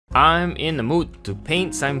I'm in the mood to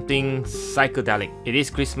paint something psychedelic. It is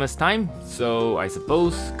Christmas time, so I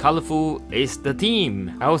suppose colourful is the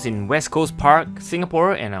theme. I was in West Coast Park,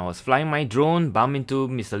 Singapore, and I was flying my drone, bumped into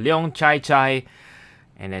Mr. Leong Chai Chai,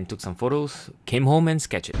 and then took some photos, came home and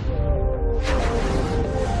sketched it.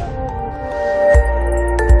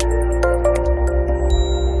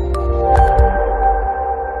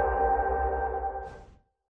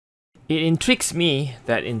 It intrigues me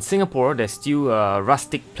that in Singapore there's still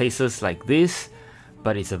rustic places like this,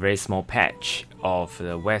 but it's a very small patch of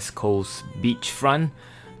the West Coast beachfront,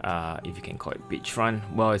 if you can call it beachfront.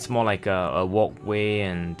 Well, it's more like a walkway,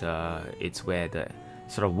 and it's where the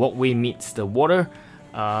sort of walkway meets the water.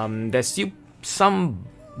 There's still some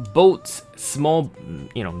boats, small,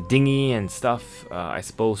 dinghy and stuff, I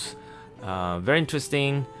suppose. Very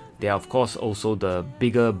interesting. There are of course also the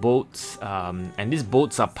bigger boats, and these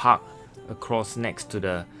boats are parked across next to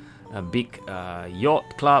the big yacht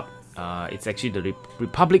club. It's actually the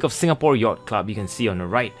Republic of Singapore Yacht Club. You can see on the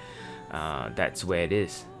right. That's where it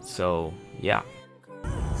is. So yeah.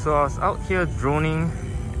 So I was out here droning,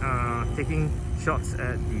 taking shots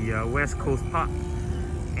at the West Coast Park,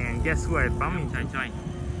 and guess who I bumped in Chai Chai?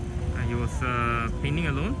 He was painting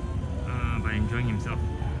alone, but enjoying himself.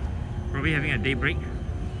 Probably having a day break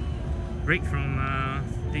from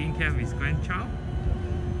taking care of his grandchild.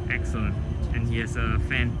 Excellent. And he has a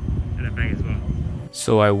fan at the back as well.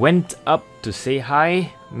 So I went up to say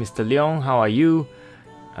hi. Mr. Leong, how are you?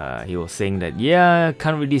 He was saying that, yeah,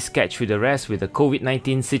 can't really sketch with the rest with the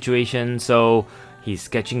COVID-19 situation, so he's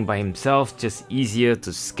sketching by himself, just easier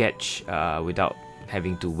to sketch without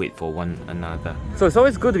having to wait for one another. So it's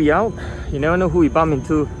always good to be out. You never know who you bump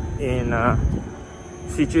into in a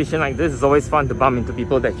situation like this. It's always fun to bump into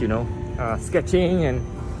people that you know. Sketching, and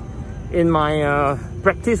in my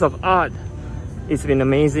practice of art, it's been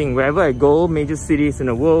amazing. Wherever I go, major cities in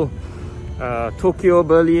the world, Tokyo,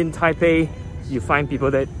 Berlin, Taipei, you find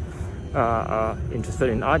people that are interested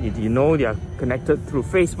in art. You know they are connected through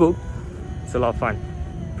Facebook. It's a lot of fun.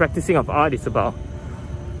 Practicing of art is about,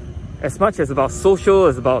 as much as about social,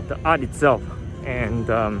 as about the art itself. And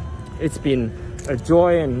it's been a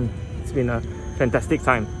joy, and it's been a fantastic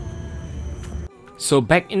time. So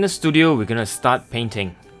back in the studio, we're gonna start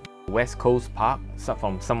painting. West Coast Park,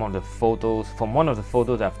 from one of the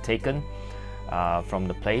photos I've taken from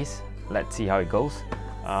the place. Let's see how it goes.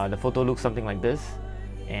 The photo looks something like this,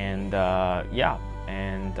 and yeah,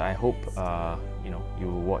 and I hope you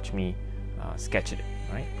will watch me sketch it,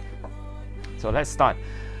 right? So let's start.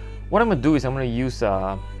 What I'm gonna do is I'm gonna use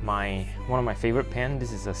one of my favorite pen.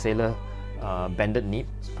 This is a Sailor bended nib,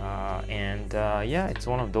 and yeah, it's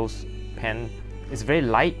one of those pen. It's very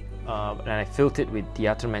light, and I filled it with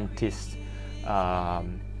Diatramantis. I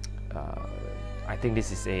think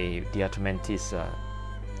this is a Diatramantis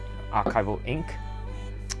archival ink,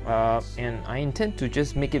 and I intend to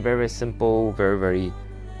just make it very, very simple, very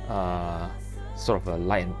sort of a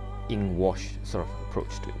light ink wash sort of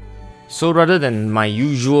approach to it. So rather than my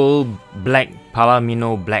usual black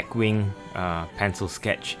Palomino Blackwing pencil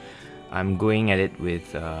sketch, I'm going at it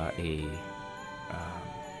with a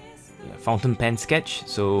fountain pen sketch.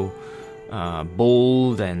 So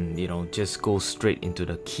bold, and just go straight into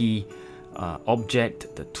the key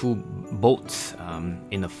object, the two boats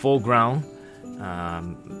in the foreground.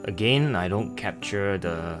 Again, I don't capture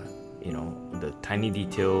the tiny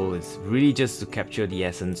detail. It's really just to capture the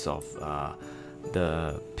essence of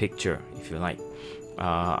the picture, if you like.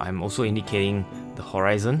 I'm also indicating the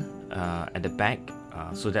horizon at the back,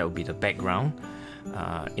 so that would be the background.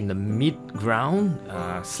 In the mid-ground,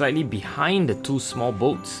 slightly behind the two small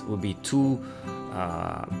boats, will be two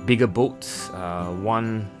bigger boats,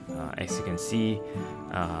 one as you can see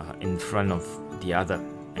in front of the other,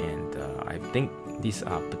 and I think these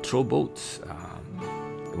are patrol boats.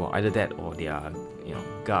 Well, either that or they are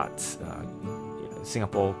guards,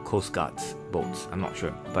 Singapore Coast Guards boats, I'm not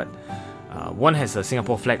sure, but one has a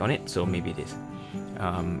Singapore flag on it, so maybe it is.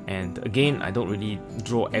 And again, I don't really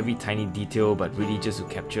draw every tiny detail, but really just to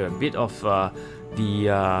capture a bit of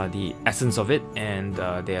the essence of it. And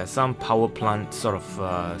there are some power plant sort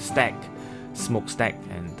of smokestack,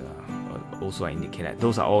 and also I indicate that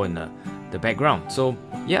those are all in the background. So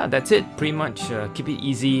yeah, that's it. Pretty much keep it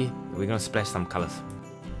easy. We're gonna splash some colors.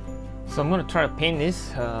 So I'm gonna try to paint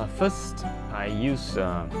this. First, I use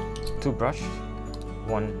two brushes.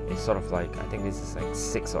 One is sort of like, I think this is like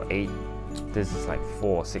 6 or 8. This is like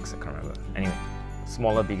 4 or 6, I can't remember. Anyway,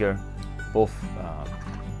 smaller, bigger, both.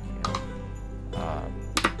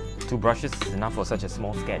 Two brushes is enough for such a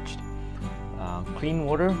small sketch. Clean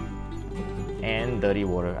water and dirty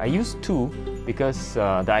water. I use two because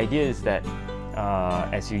the idea is that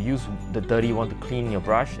as you use the dirty one to clean your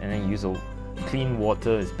brush, and then use a clean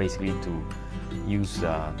water is basically to use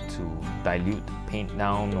to dilute paint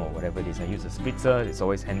down or whatever it is. I use a spritzer. It's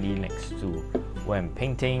always handy next to where I'm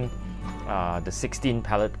painting. The 16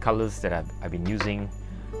 palette colors that I've been using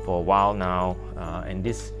for a while now, and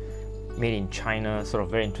this made in China, sort of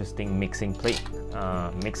very interesting mixing plate,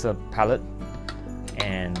 mixer palette,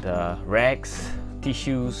 and rags,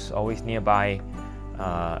 tissues always nearby,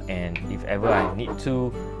 and if ever I need to,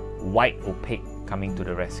 white opaque coming to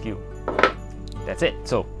the rescue. That's it.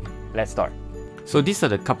 So let's start. So these are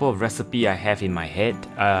the couple of recipes I have in my head.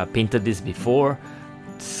 Painted this before: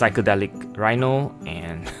 psychedelic rhino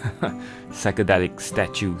and psychedelic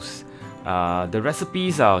statues. The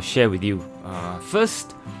recipes I'll share with you.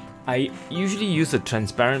 First, I usually use a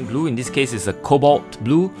transparent blue. In this case, it's a cobalt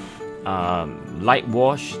blue, light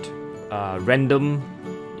washed, random,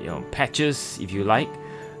 patches if you like.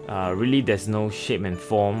 Really, there's no shape and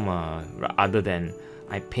form other than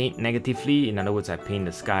I paint negatively. In other words, I paint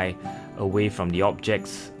the sky away from the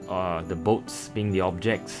objects, the boats being the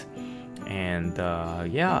objects, and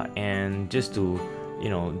yeah, and just to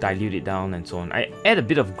dilute it down and so on. I add a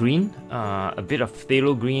bit of green, a bit of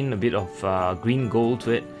phthalo green, a bit of green gold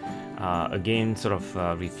to it. Again, sort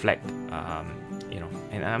of reflect,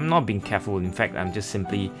 and I'm not being careful. In fact, I'm just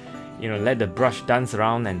simply, let the brush dance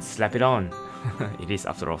around and slap it on. It is,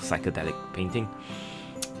 after all, psychedelic painting.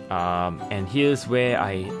 And here's where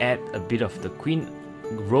I add a bit of the Quin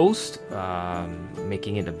Rose,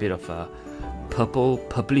 making it a bit of a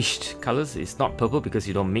purplish colors. It's not purple because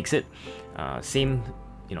you don't mix it. Same,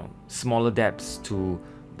 smaller depths to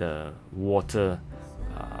the water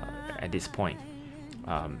at this point.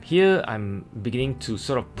 Here I'm beginning to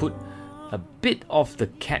sort of put a bit of the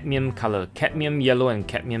cadmium color, cadmium yellow and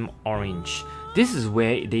cadmium orange. This is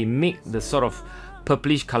where they make the sort of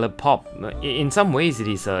purplish color pop. In some ways it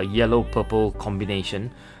is a yellow-purple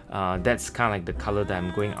combination. That's kind of like the color that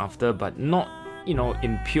I'm going after, but not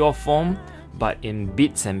in pure form, but in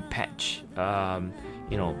bits and patch.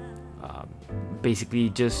 Basically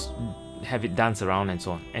just have it dance around and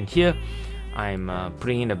so on. And here I'm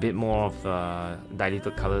putting in a bit more of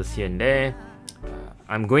diluted colors here and there.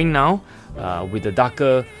 I'm going now with the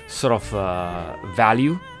darker sort of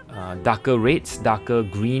value, darker reds, darker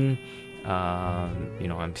green.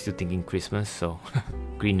 I'm still thinking Christmas, so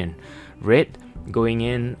green and red going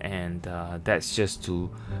in, and that's just to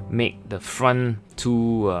make the front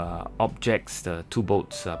two objects, the two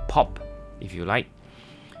boats, pop, if you like.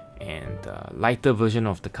 And lighter version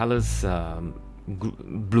of the colors,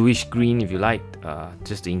 bluish green if you like,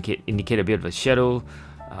 just to indicate a bit of a shadow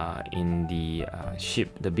in the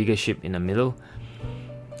ship, the bigger ship in the middle.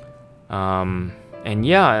 And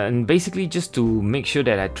yeah, and basically just to make sure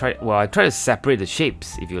that I try to separate the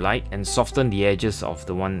shapes, if you like, and soften the edges of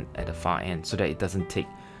the one at the far end, so that it doesn't take,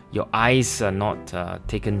 your eyes are not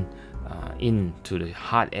taken into the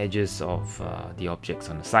hard edges of the objects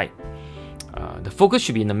on the side. The focus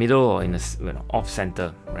should be in the middle or in the off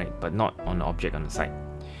center, right? But not on the object on the side.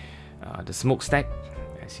 The smokestack,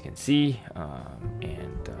 as you can see,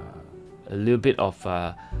 and a little bit of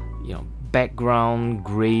background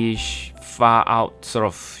grayish, far out sort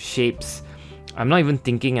of shapes. I'm not even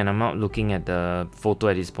thinking, and I'm not looking at the photo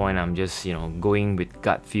at this point. I'm just going with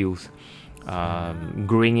gut feels,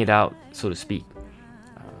 growing it out, so to speak.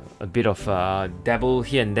 A bit of dabble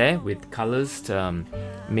here and there with colors,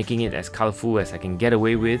 making it as colorful as I can get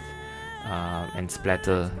away with, and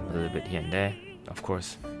splatter a little bit here and there, of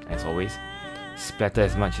course, as always. Splatter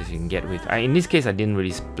as much as you can get with. In this case, I didn't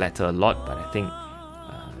really splatter a lot, but I think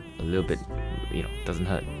a little bit, doesn't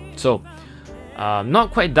hurt. So,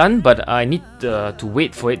 not quite done, but I need to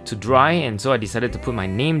wait for it to dry, and so I decided to put my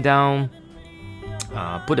name down,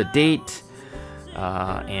 put a date,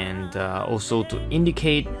 and also to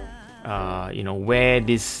indicate where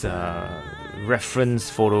this reference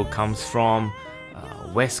photo comes from,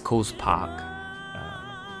 West Coast Park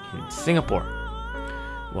in Singapore.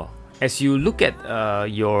 Well, as you look at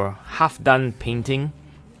your half-done painting,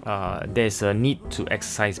 there's a need to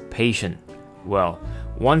exercise patience. Well,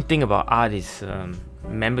 one thing about art is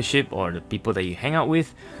membership, or the people that you hang out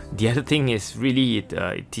with. The other thing is really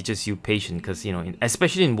it teaches you patience, because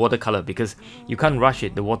especially in watercolor, because you can't rush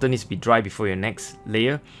it. The water needs to be dry before your next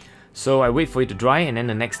layer. So I wait for it to dry, and then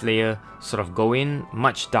the next layer sort of go in,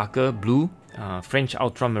 much darker blue, French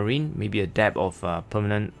ultramarine, maybe a dab of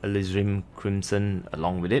permanent alizarin crimson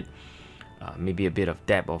along with it. Maybe a bit of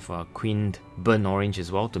dab of quin burnt orange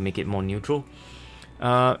as well to make it more neutral.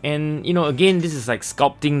 And again, this is like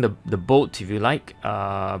sculpting the boat, if you like,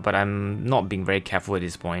 but I'm not being very careful at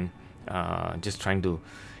this point. Just trying to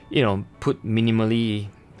you know, put minimally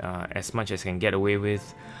as much as I can get away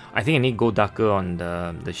with. I think I need to go darker on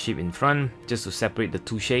the shape in front just to separate the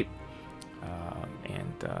two shape.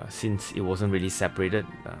 Since it wasn't really separated,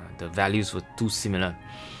 the values were too similar,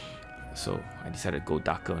 so I decided to go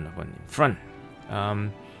darker on the one in front.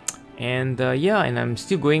 Yeah, and I'm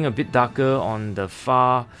still going a bit darker on the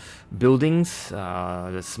far buildings,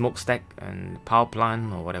 the smokestack and power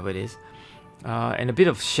plant or whatever it is, and a bit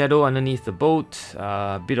of shadow underneath the boat,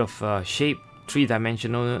 a bit of shape,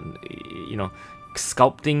 three-dimensional, you know,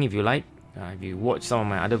 sculpting if you like. If you watch some of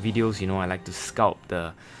my other videos, you know I like to sculpt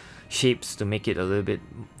the shapes to make it a little bit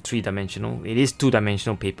three-dimensional. It is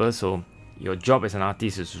two-dimensional paper, so your job as an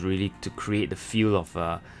artist is really to create the feel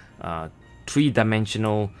of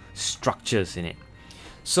three-dimensional structures in it.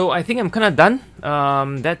 So I think I'm kind of done.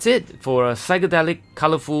 That's it for a psychedelic,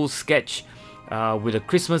 colorful sketch with a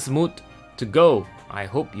Christmas mood to go. I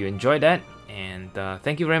hope you enjoyed that, and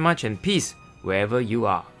thank you very much, and peace wherever you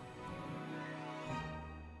are.